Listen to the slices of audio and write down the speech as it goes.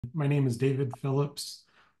My name is David Phillips.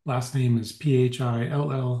 Last name is Phillips.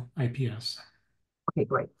 Okay,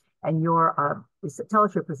 great. And tell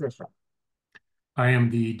us your position. I am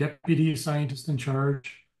the Deputy Scientist in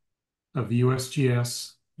charge of the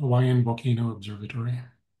USGS Hawaiian Volcano Observatory.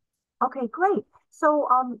 Okay, great. So,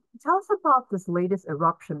 tell us about this latest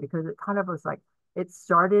eruption because it kind of was like it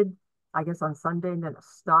started, I guess, on Sunday and then it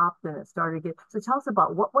stopped and it started again. So, tell us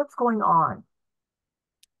about what's going on.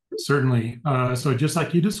 Certainly. So just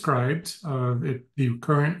like you described, the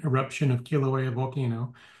current eruption of Kilauea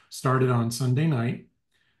volcano started on Sunday night,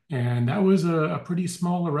 and that was a pretty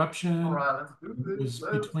small All eruption. right, let's do It this. was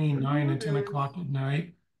Let's between 9 do and 10 this. o'clock at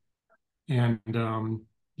night. And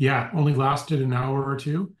yeah, only lasted an hour or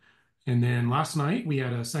two. And then last night we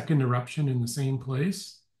had a second eruption in the same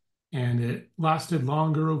place, and it lasted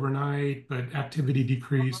longer overnight, but activity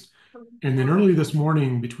decreased. And then early this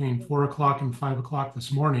morning, between 4 o'clock and 5 o'clock this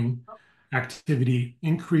morning, activity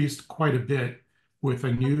increased quite a bit with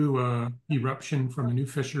a new eruption from a new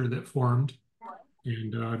fissure that formed.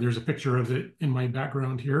 And there's a picture of it in my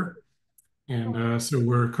background here. And so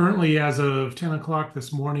we're currently, as of 10 o'clock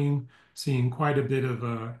this morning, seeing quite a bit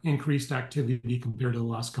of increased activity compared to the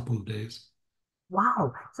last couple of days.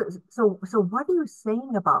 Wow. So, what are you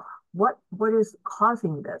saying about what is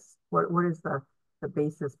causing this? What is the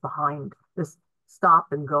basis behind this stop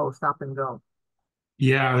and go, stop and go?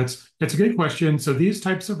 Yeah, that's a good question. So these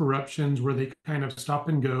types of eruptions where they kind of stop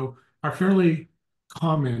and go are fairly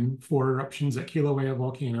common for eruptions at Kilauea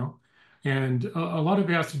volcano. And a lot of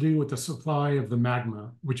it has to do with the supply of the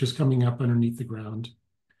magma, which is coming up underneath the ground.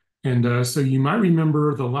 And so you might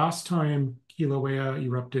remember the last time Kilauea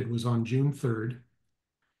erupted was on June 3rd.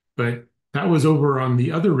 But that was over on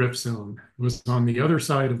the other rift zone. It was on the other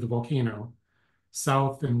side of the volcano,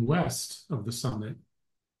 south and west of the summit.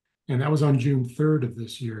 And that was on June 3rd of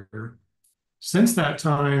this year. Since that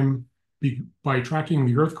time, by tracking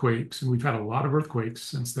the earthquakes, and we've had a lot of earthquakes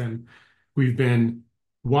since then, we've been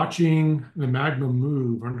watching the magma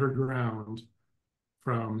move underground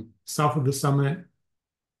from south of the summit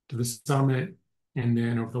to the summit. And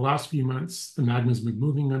then over the last few months, the magma's been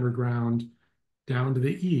moving underground down to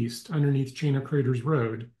the east underneath Chain of Craters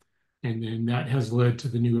Road. And then that has led to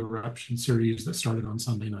the new eruption series that started on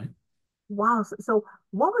Sunday night. Wow. So,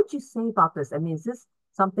 what would you say about this? I mean, is this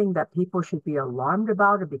something that people should be alarmed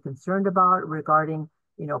about or be concerned about regarding,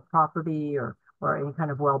 property or any kind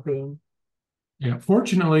of well-being? Yeah,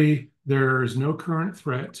 fortunately, there's no current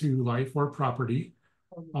threat to life or property.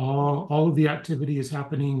 All of the activity is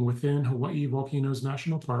happening within Hawaii Volcanoes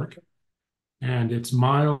National Park, and it's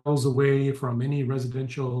miles away from any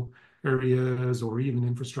residential areas or even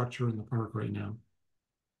infrastructure in the park right now.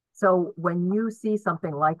 So, when you see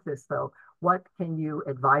something like this, though, what can you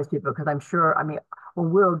advise people? Because I'm sure, I mean, when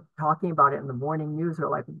we're talking about it in the morning news, we're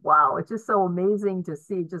like, wow, it's just so amazing to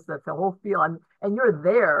see just the whole feel. And you're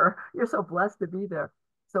there. You're so blessed to be there.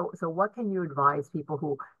 So what can you advise people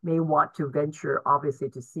who may want to venture, obviously,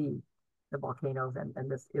 to see the volcanoes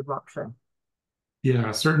and this eruption?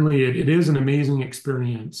 Yeah, certainly it is an amazing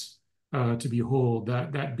experience to behold.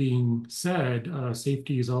 That being said,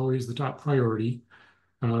 safety is always the top priority.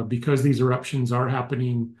 Because these eruptions are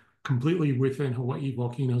happening completely within Hawaii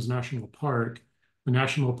Volcanoes National Park. The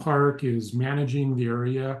national park is managing the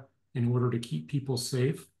area in order to keep people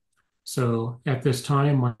safe. So at this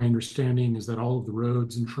time, my understanding is that all of the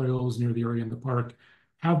roads and trails near the area in the park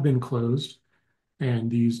have been closed,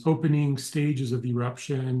 and these opening stages of the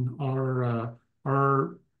eruption are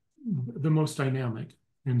the most dynamic.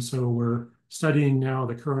 And so we're studying now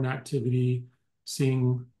the current activity,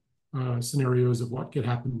 seeing scenarios of what could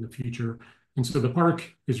happen in the future. And so the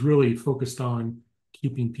park is really focused on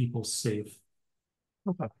keeping people safe.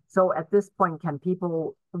 Okay. So at this point,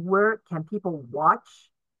 where can people watch?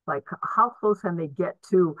 Like, how close can they get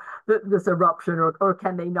to this eruption, or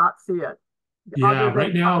can they not see it? Other Yeah, than,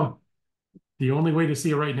 right now, the only way to see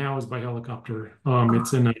it right now is by helicopter.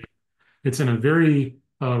 It's in a very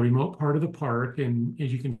remote part of the park, and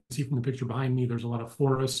as you can see from the picture behind me, there's a lot of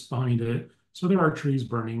forest behind it, so there are trees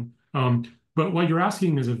burning. But what you're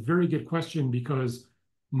asking is a very good question because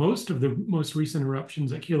most of the most recent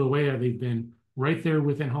eruptions at Kilauea, they've been right there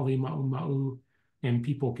within Halemaumau, and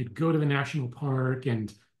people could go to the national park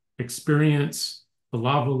and experience the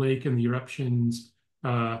lava lake and the eruptions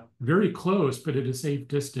very close, but at a safe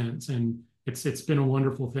distance, and it's been a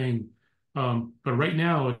wonderful thing. But right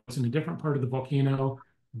now, it's in a different part of the volcano,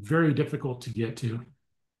 very difficult to get to.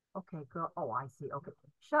 okay, girl. Oh, I see. Okay.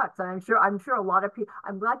 Shucks. And I'm sure a lot of people,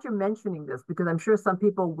 I'm glad you're mentioning this because I'm sure some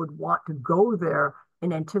people would want to go there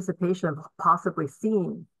in anticipation of possibly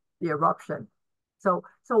seeing the eruption. So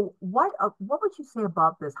what would you say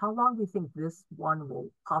about this? How long do you think this one will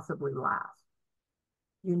possibly last?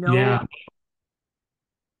 You know, Yeah,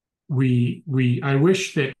 I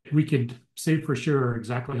wish that we could say for sure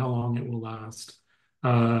exactly how long it will last.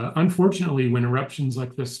 Unfortunately, when eruptions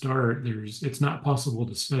like this start, it's not possible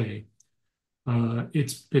to say.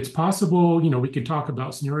 It's possible, we could talk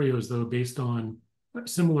about scenarios though based on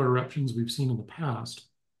similar eruptions we've seen in the past.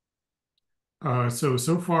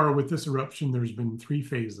 So far with this eruption, there's been three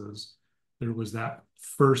phases. There was that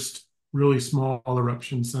first really small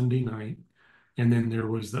eruption Sunday night, and then there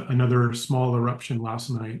was another small eruption last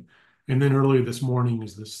night, and then early this morning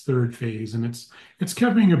is this third phase, and it's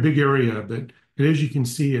covering a big area, but as you can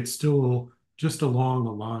see, it's still just along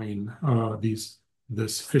a line.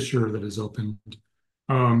 This fissure that is opened,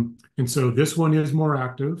 and so this one is more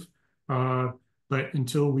active. Uh, but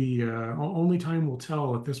until only time will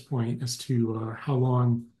tell at this point as to how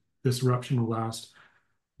long this eruption will last.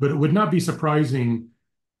 But it would not be surprising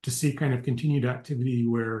to see kind of continued activity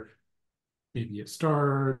where maybe it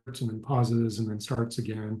starts and then pauses and then starts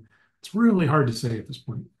again. It's really hard to say at this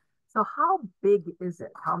point. so how big is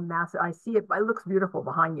it? How massive? I see it. It looks beautiful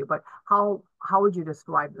behind you, but how would you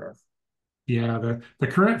describe this? Yeah, the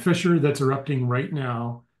current fissure that's erupting right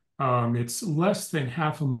now, it's less than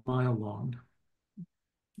half a mile long.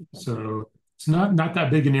 So it's not that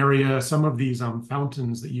big an area. Some of these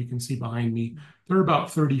fountains that you can see behind me, they're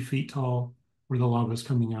about 30 feet tall where the lava is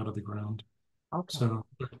coming out of the ground. Okay. So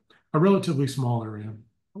a relatively small area.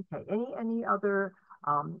 Okay. Any other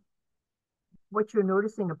what you're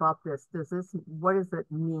noticing about this? What does it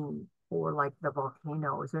mean for like the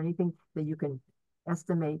volcano? Is there anything that you can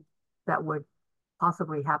estimate that would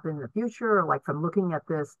possibly happen in the future? Or like from looking at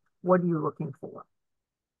this, what are you looking for?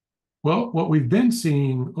 Well, what we've been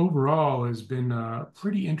seeing overall has been a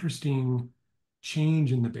pretty interesting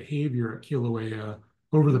change in the behavior at Kilauea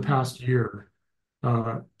over the past year.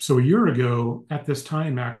 So a year ago, at this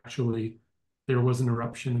time, actually, there was an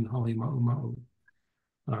eruption in Halemaumau.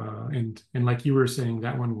 And like you were saying,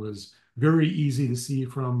 that one was very easy to see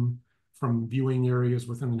from viewing areas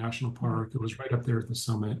within the national park. It was right up there at the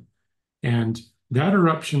summit. And that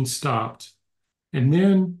eruption stopped. And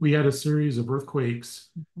then we had a series of earthquakes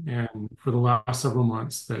and for the last several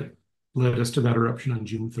months that led us to that eruption on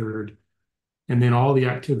June 3rd. And then all the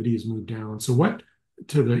activity has moved down. So what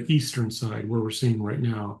to the eastern side where we're seeing right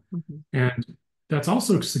now. Mhm. And that's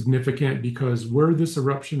also significant because where this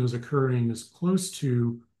eruption is occurring is close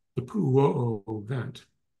to the Pu'uo'o vent.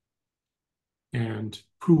 And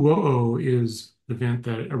Pu'uo'o is the vent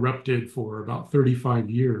that erupted for about 35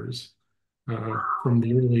 years, from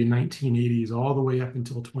the early 1980s all the way up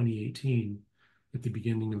until 2018 at the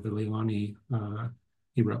beginning of the Leilani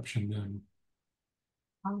eruption then.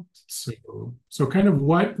 Oh, So kind of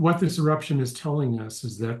what this eruption is telling us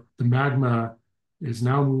is that the magma is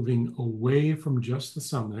now moving away from just the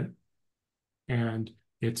summit and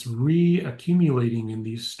it's reaccumulating in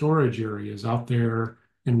these storage areas out there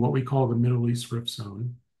in what we call the Middle East Rift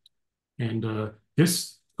Zone. And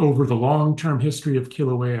this, over the long-term history of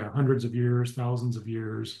Kilauea, hundreds of years, thousands of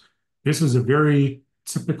years, this is a very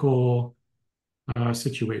typical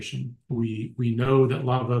situation. We know that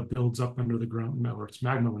lava builds up under the ground, or it's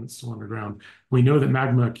magma when it's still underground. We know that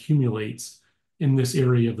magma accumulates in this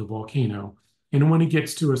area of the volcano, and when it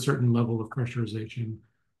gets to a certain level of pressurization,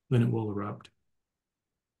 then it will erupt.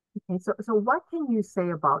 okay. So what can you say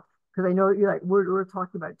about, because I know you're like we're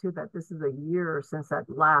talking about too that this is a year since that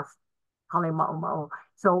last Halemaumau.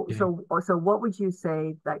 Yeah, So what would you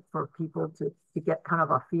say like for people to get kind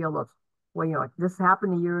of a feel of, well, like this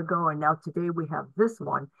happened a year ago and now today we have this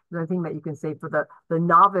one. The thing that you can say for the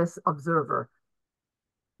novice observer.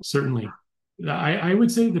 certainly. I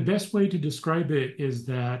would say the best way to describe it is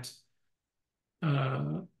that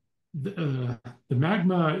uh, the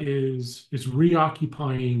magma is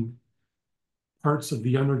reoccupying parts of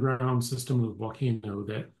the underground system of the volcano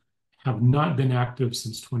that have not been active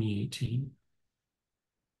since 2018.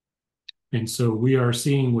 And so we are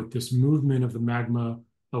seeing with this movement of the magma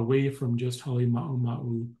away from just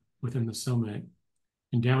Halemaumau within the summit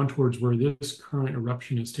and down towards where this current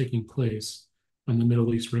eruption is taking place on the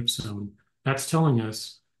Middle East Rift Zone. That's telling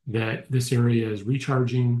us that this area is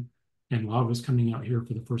recharging and lava is coming out here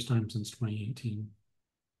for the first time since 2018.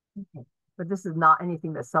 Okay. But this is not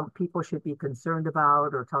anything that some people should be concerned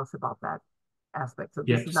about or tell us about that aspect. So this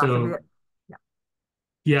Yeah, is not something so that, yeah.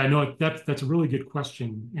 yeah, no, that's a really good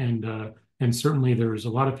question, and certainly there's a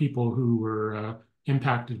lot of people who were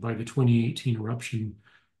impacted by the 2018 eruption.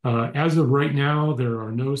 As of right now, there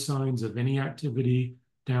are no signs of any activity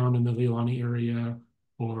down in the Leilani area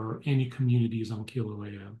or any communities on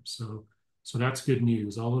Kilauea. So So that's good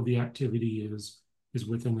news. All of the activity is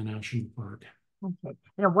within the national park. Okay.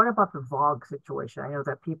 What about the VOG situation? I know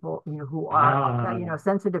that people, who are, Ah,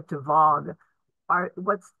 sensitive to VOG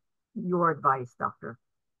what's your advice, doctor?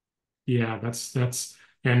 yeah, that's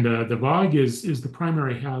and the VOG is the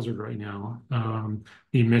primary hazard right now.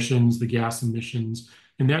 The emissions, the gas emissions,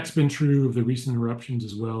 and that's been true of the recent eruptions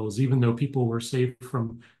as well. As even though people were safe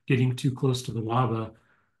from getting too close to the lava,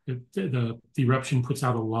 the eruption puts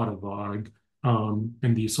out a lot of VOG,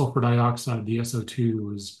 and the sulfur dioxide, the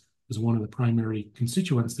SO2, is one of the primary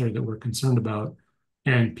constituents there that we're concerned about.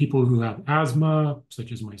 And people who have asthma,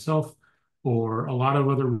 such as myself, or a lot of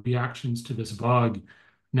other reactions to this VOG,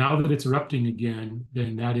 now that it's erupting again,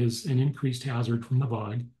 then that is an increased hazard from the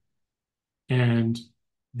VOG. And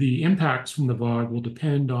the impacts from the VOG will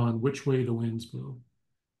depend on which way the winds blow.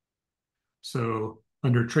 So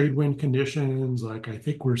under trade wind conditions, like I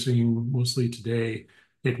think we're seeing mostly today,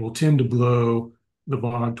 it will tend to blow the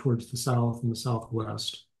VOG towards the south and the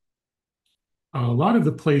southwest. A lot of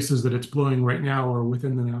the places that it's blowing right now are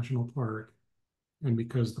within the national park. And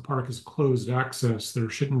because the park is closed access, there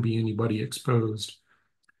shouldn't be anybody exposed.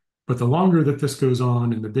 But the longer that this goes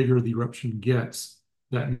on and the bigger the eruption gets,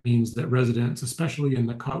 that means that residents, especially in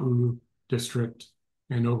the Ka'u district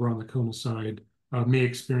and over on the Kona side, may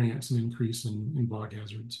experience an increase in bog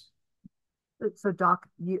hazards. So, Doc,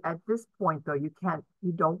 you at this point though, you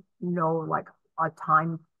don't know like a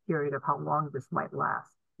time period of how long this might last.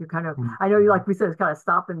 You kind of, I know you like we said, it's kind of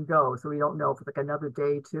stop and go, so we don't know if it's like another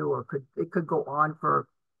day, two, or it could go on for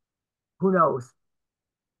who knows.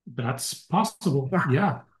 That's possible. Yeah.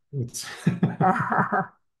 Yeah. It's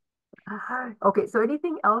Okay, so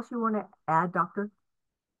anything else you want to add, Doctor?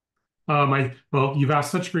 well, you've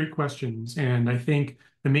asked such great questions, and I think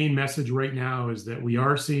the main message right now is that we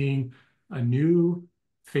are seeing a new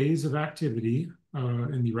phase of activity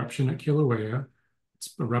in the eruption at Kilauea.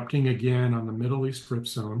 It's erupting again on the Middle East Rip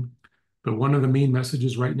Zone. But one of the main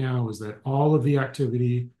messages right now is that all of the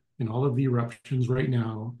activity and all of the eruptions right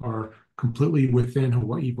now are completely within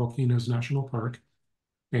Hawaii Volcanoes National Park.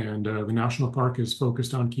 And the national park is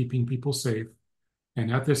focused on keeping people safe.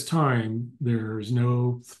 And at this time, there's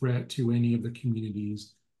no threat to any of the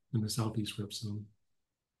communities in the Southeast Rip Zone.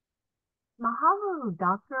 Mahalo,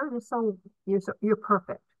 Doctor. You're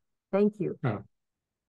perfect. Thank you. Uh,